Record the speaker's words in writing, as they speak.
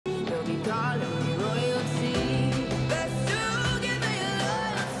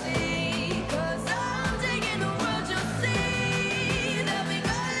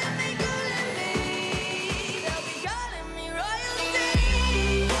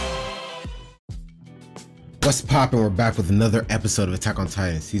What's poppin'? We're back with another episode of Attack on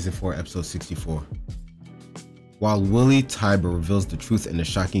Titan, Season 4, Episode 64. While Willie Tiber reveals the truth in a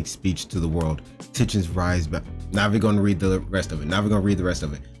shocking speech to the world, tensions rise back. Now we're going to read the rest of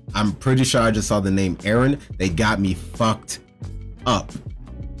it. I'm pretty sure I just saw the name Aaron. They got me fucked up.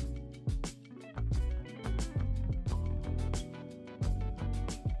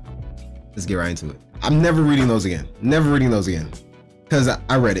 Let's get right into it. I'm never reading those again. Because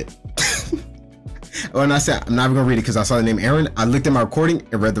I read it. When I said I'm not even gonna read it because I saw the name Aaron, I looked at my recording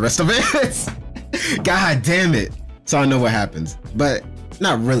and read the rest of it. God damn it. So I know what happens. But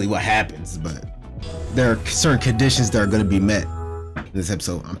not really what happens, but there are certain conditions that are gonna be met in this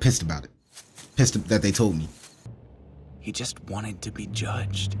episode. I'm pissed about it. Pissed that they told me. He just wanted to be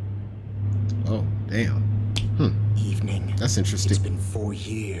judged. Oh, damn. Evening. That's interesting. It's been 4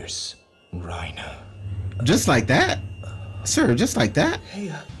 years, Raina. Just like that? Sir, just like that?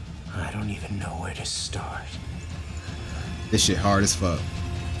 Hey, I don't even know where to start. This shit hard as fuck.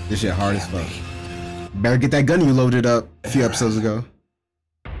 Better get that gun you loaded up a few episodes ago.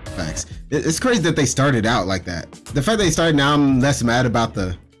 Facts. It's crazy that they started out like that. The fact that they started now, I'm less mad about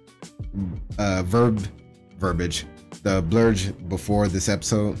the verbiage, the blurge before this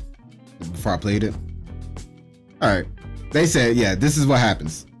episode, before I played it. All right, they said, yeah, this is what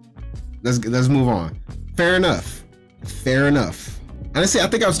happens. Let's move on. Fair enough. Honestly, I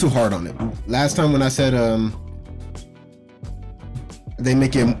think I was too hard on it. Last time when I said they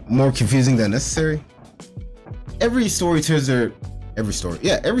make it more confusing than necessary. Every story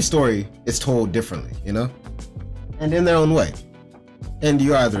is told differently, you know? And in their own way. And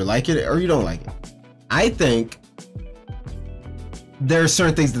you either like it or you don't like it. I think there are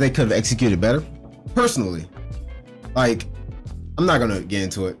certain things that they could have executed better. Personally. Like, I'm not gonna get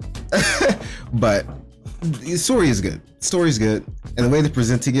into it. But the story is good. And the way they're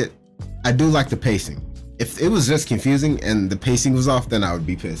presenting it, I do like the pacing. If it was just confusing and the pacing was off, then I would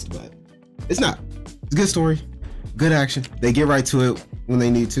be pissed, but it's not. It's a good story, good action. They get right to it when they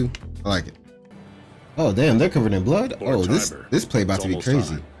need to. I like it. Oh damn, they're covered in blood. Oh, this play about to be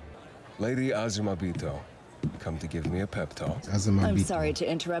crazy. Lady Azumabito, come to give me a pep talk. I'm sorry to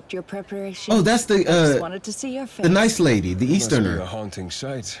interrupt your preparation. Oh, that's the just wanted to see your face. the nice lady, the Easterner. Must be a haunting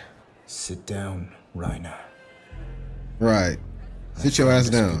sight. Sit down, Raina. Right. Sit your ass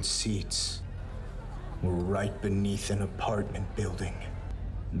down. Seats were right beneath an apartment building.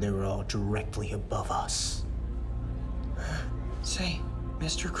 They were all directly above us. Say,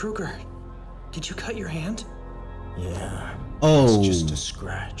 Mr. Kruger, did you cut your hand? Yeah. Oh. It's just a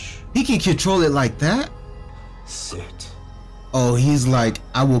scratch. He can control it like that? Sit. Oh, he's like,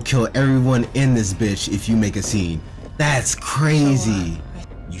 I will kill everyone in this bitch if you make a scene. That's crazy.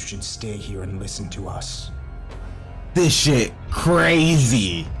 You should stay here and listen to us. This shit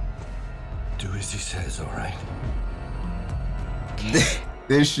crazy. Do as he says, all right?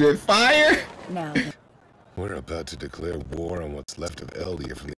 This shit fire. Now, We're about to declare war on what's left of Ellie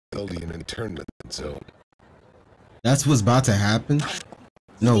from the Eldian internment zone. That's what's about to happen?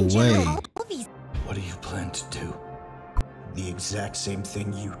 No way. What do you plan to do? The exact same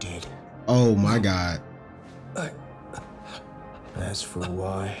thing you did. Oh my god. As for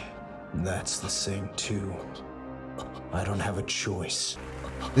why, that's the same too. I don't have a choice.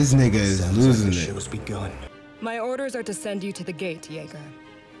 This nigga is Sounds losing like the it. show's begun. My orders are to send you to the gate, Jaeger.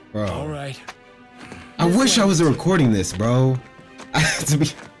 Bro. All right. I wish I wasn't recording this, bro.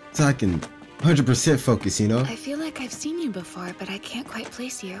 So I can 100% focus, you know? I feel like I've seen you before, but I can't quite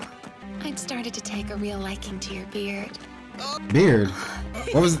place you. I'd started to take a real liking to your beard. Beard?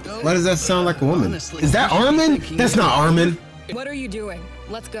 Why does that sound like a woman? Is that Armin? That's not Armin. What are you doing?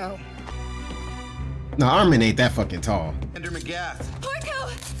 Let's go. No, Armin ain't that fucking tall. Ender McGath.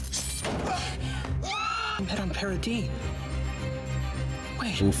 I'm head on Paradine.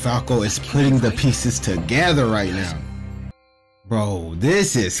 Wait. Ooh, Falco is putting the pieces together right now. Bro,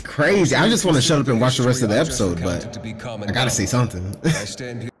 this is crazy. I just want to shut up and watch the rest of the episode, but I gotta say something. I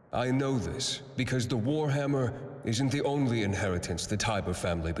stand here. I know this because the Warhammer isn't the only inheritance the Tiber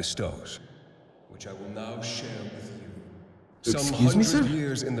family bestows, which I will now share with you. Excuse me, sir?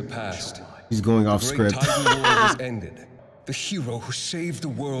 Years in the past, He's going off the great script. Titan War has ended. The hero who saved the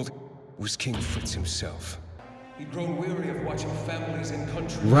world was King Fritz himself. He'd grown weary of watching families and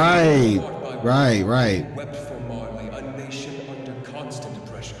countries Right. He wept for Marley, a nation under constant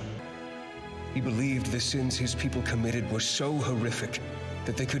oppression. He believed the sins his people committed were so horrific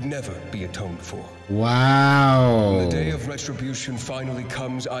that they could never be atoned for. Wow. When the day of retribution finally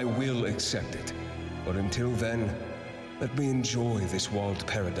comes, I will accept it. But until then, let me enjoy this walled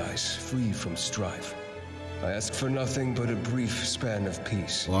paradise, free from strife. I ask for nothing but a brief span of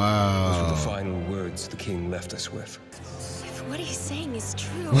peace. Wow. Those were the final words the king left us with. If what he's saying is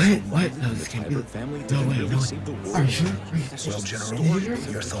true... What? No, this can't be the family. No way, no. Are you sure? Well, General,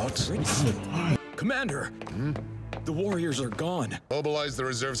 your thoughts? Commander! The warriors are gone. Mobilize the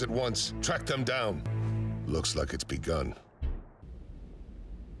reserves at once. Track them down. Looks like it's begun.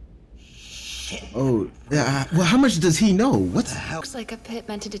 Oh, yeah. Well, how much does he know? What the hell? Looks like a pit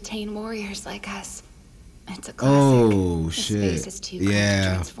meant to detain warriors like us. It's a classic. Oh, The shit. space is too cramped to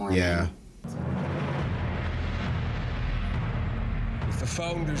Yeah, transform yeah. With the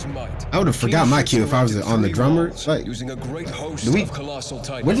Founder's might, I would have forgot my cue if I was on the drummer. Like, using a great host do we- of colossal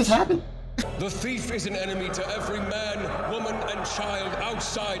titans. what just happened? The thief is an enemy to every man, woman, and child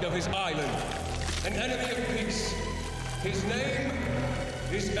outside of his island. An enemy of peace. His name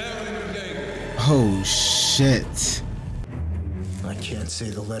is Ellie. Oh, shit. I can't say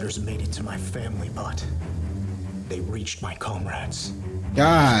the letters made it to my family, but they reached my comrades.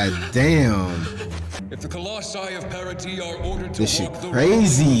 God damn. If the Colossi of Parity are ordered to This shit walk the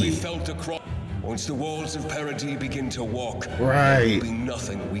crazy. road we felt across, once the walls of Parity begin to walk, Right. there will be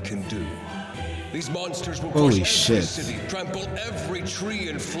nothing we can do. These monsters will Holy crush every shit. city, trample every tree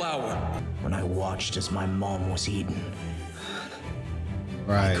and flower. When I watched as my mom was eaten,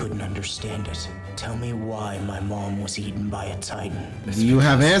 I Right. couldn't understand it. Tell me why my mom was eaten by a titan. Do you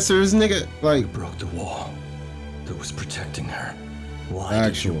have answers, nigga? Like, Broke the wall that was protecting her, Why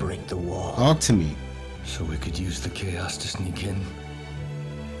Actual. did you break the wall? talk to me. so we could use the chaos to sneak in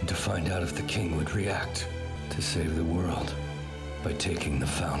and to find out if the king would react to save the world by taking the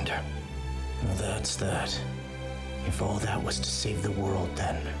Founder. Well, that's that. If all that was to save the world,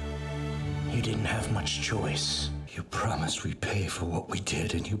 then you didn't have much choice. You promised we'd pay for what we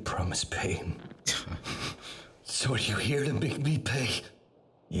did, and you promised pain. So are you here to make me pay?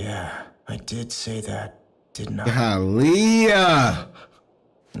 Yeah, I did say that, didn't I? Golly.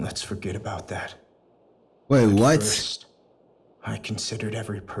 Let's forget about that. Wait, what? First, I considered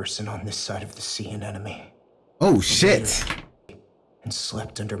every person on this side of the sea an enemy. Oh, shit. And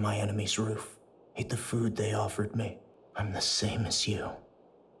slept under my enemy's roof. Ate the food they offered me. I'm the same as you.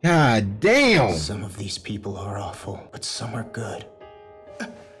 God damn. Some of these people are awful, but some are good.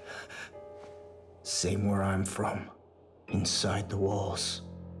 Same where I'm from. Inside the walls,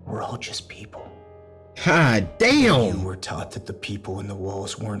 we're all just people. God You damn. were taught that the people in the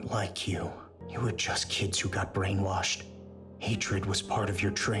walls weren't like you. You were just kids who got brainwashed. Hatred was part of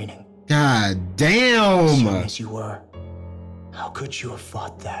your training. God Same damn. as you were. How could you have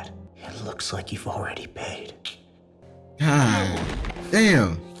fought that? It looks like you've already paid. God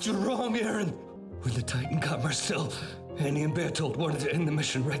damn. You're wrong, Aaron. When the Titan got Marcel, Annie and Bertolt wanted to end the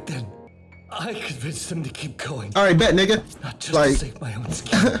mission right then. I convinced them to keep going. All right, bet, nigga. Not just Like- to save my own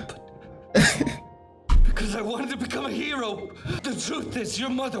skin, but because I wanted to become a hero. The truth is, your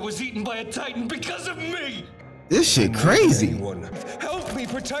mother was eaten by a Titan because of me. This shit crazy. Anyone, help me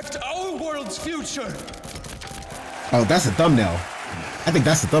protect our world's future. Oh, that's a thumbnail. I think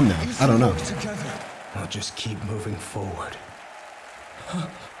that's the thumbnail. I don't know. Work together. I'll just keep moving forward.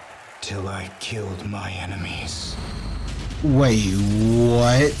 Till I killed my enemies. Wait,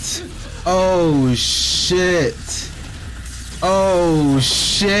 what? Oh, shit. Oh,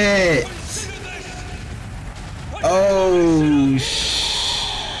 shit. Oh,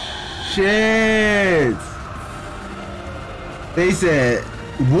 shit. They said,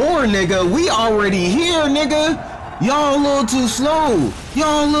 war, nigga. We already here, nigga. Y'all a little too slow.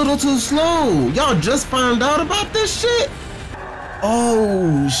 Y'all a little too slow. Y'all just found out about this shit?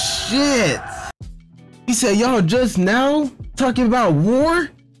 Oh, shit. He said, y'all just now talking about war?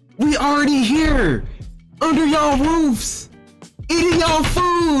 We already here. Under y'all roofs. Eating y'all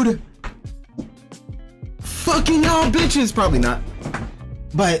food. Fucking y'all bitches. Probably not.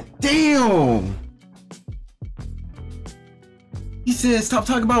 But damn. He said, stop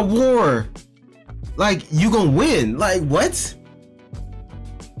talking about war. Like, you gonna win. Like, what?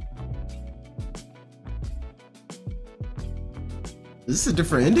 Is this a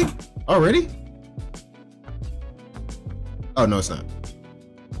different ending already? Oh, no, it's not.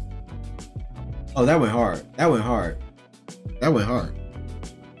 Oh, that went hard. That went hard. That went hard.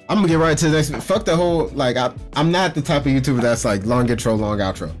 I'm gonna get right to the next. Fuck the whole, like, I'm not the type of YouTuber that's like long intro, long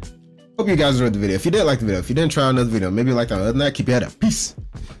outro. Hope you guys enjoyed the video. If you did like the video, if you didn't try another video, maybe you liked that. Other than that, keep your head up. Peace.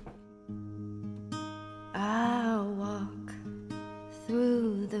 I'll walk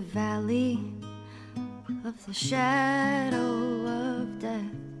through the valley of the shadow of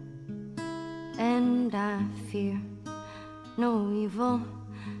death, and I fear no evil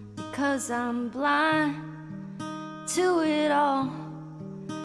because I'm blind.